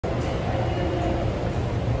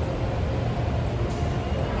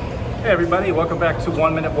everybody, welcome back to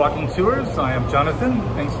 1 Minute Walking Tours. I am Jonathan.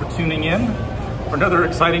 Thanks for tuning in for another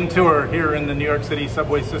exciting tour here in the New York City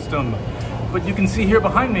subway system. But you can see here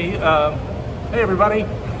behind me, hey everybody,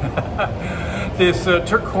 this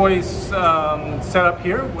turquoise setup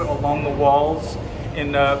here along the walls.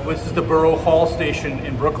 This is the Borough Hall station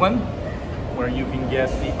in Brooklyn, where you can get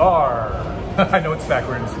the R. I know it's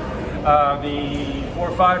backwards. The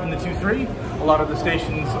 405 and the 23. A lot of the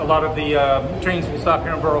stations, a lot of the trains will stop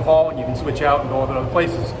here in Borough Hall, and you can switch out and go to other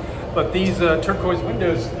places. But these turquoise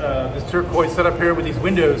windows, this turquoise setup here with these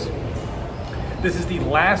windows, this is the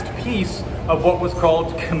last piece of what was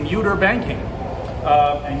called commuter banking.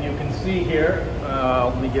 And you can see here,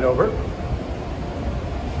 let me get over.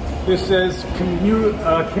 This says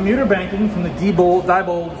commuter banking from the Diebold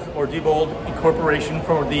Corporation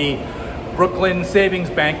for the Brooklyn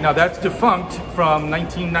Savings Bank. Now that's defunct from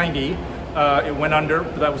 1990. It went under.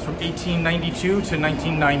 That was from 1892 to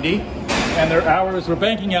 1990. And their hours were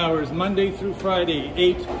banking hours, Monday through Friday,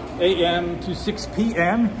 8 a.m. to 6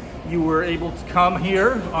 p.m. You were able to come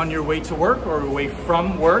here on your way to work or away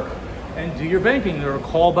from work and do your banking. There were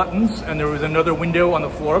call buttons, and there was another window on the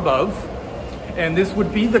floor above. And this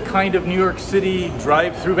would be the kind of New York City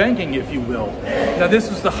drive-through banking, if you will. Now this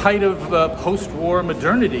was the height of post-war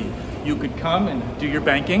modernity. You could come and do your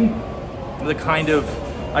banking, the kind of,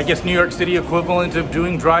 I guess, New York City equivalent of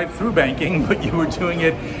doing drive-through banking, but you were doing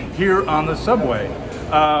it here on the subway.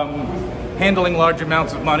 Handling large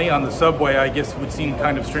amounts of money on the subway, I guess, would seem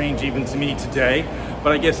kind of strange even to me today,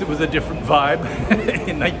 but I guess it was a different vibe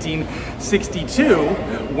in 1962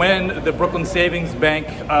 when the Brooklyn Savings Bank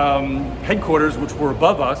headquarters, which were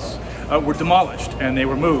above us, were demolished and they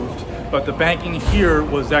were moved. But the banking here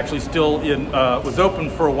was actually still was open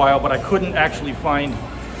for a while, but I couldn't actually find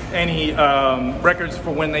any records for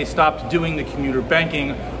when they stopped doing the commuter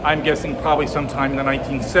banking. I'm guessing probably sometime in the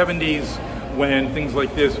 1970s when things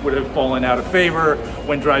like this would have fallen out of favor,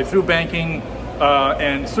 when drive-through banking,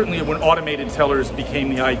 and certainly when automated tellers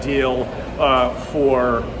became the ideal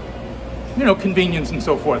for, you know, convenience and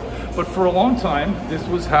so forth. But for a long time, this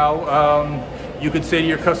was how you could say to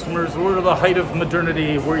your customers, we're at the height of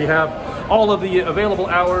modernity, where you have all of the available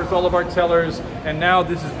hours, all of our tellers, and now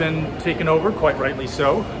this has been taken over, quite rightly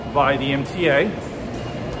so, by the MTA.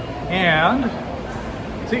 And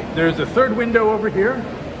see, there's a third window over here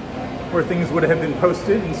where things would have been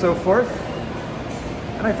posted and so forth.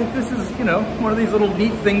 And I think this is, you know, one of these little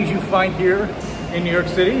neat things you find here in New York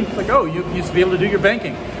City. It's like, oh, you used to be able to do your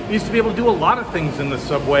banking. You used to be able to do a lot of things in the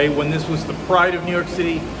subway when this was the pride of New York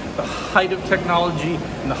City, the height of technology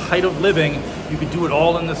and the height of living. You could do it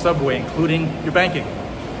all in the subway, including your banking.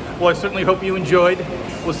 Well, I certainly hope you enjoyed.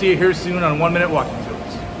 We'll see you here soon on 1 Minute Walking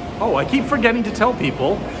Tours. Oh, I keep forgetting to tell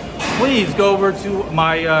people, please go over to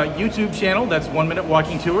my YouTube channel. That's 1 Minute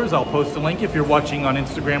Walking Tours. I'll post a link if you're watching on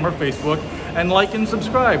Instagram or Facebook, and like and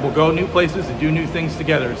subscribe. We'll go new places and do new things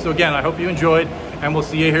together. So again, I hope you enjoyed, and we'll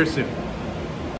see you here soon.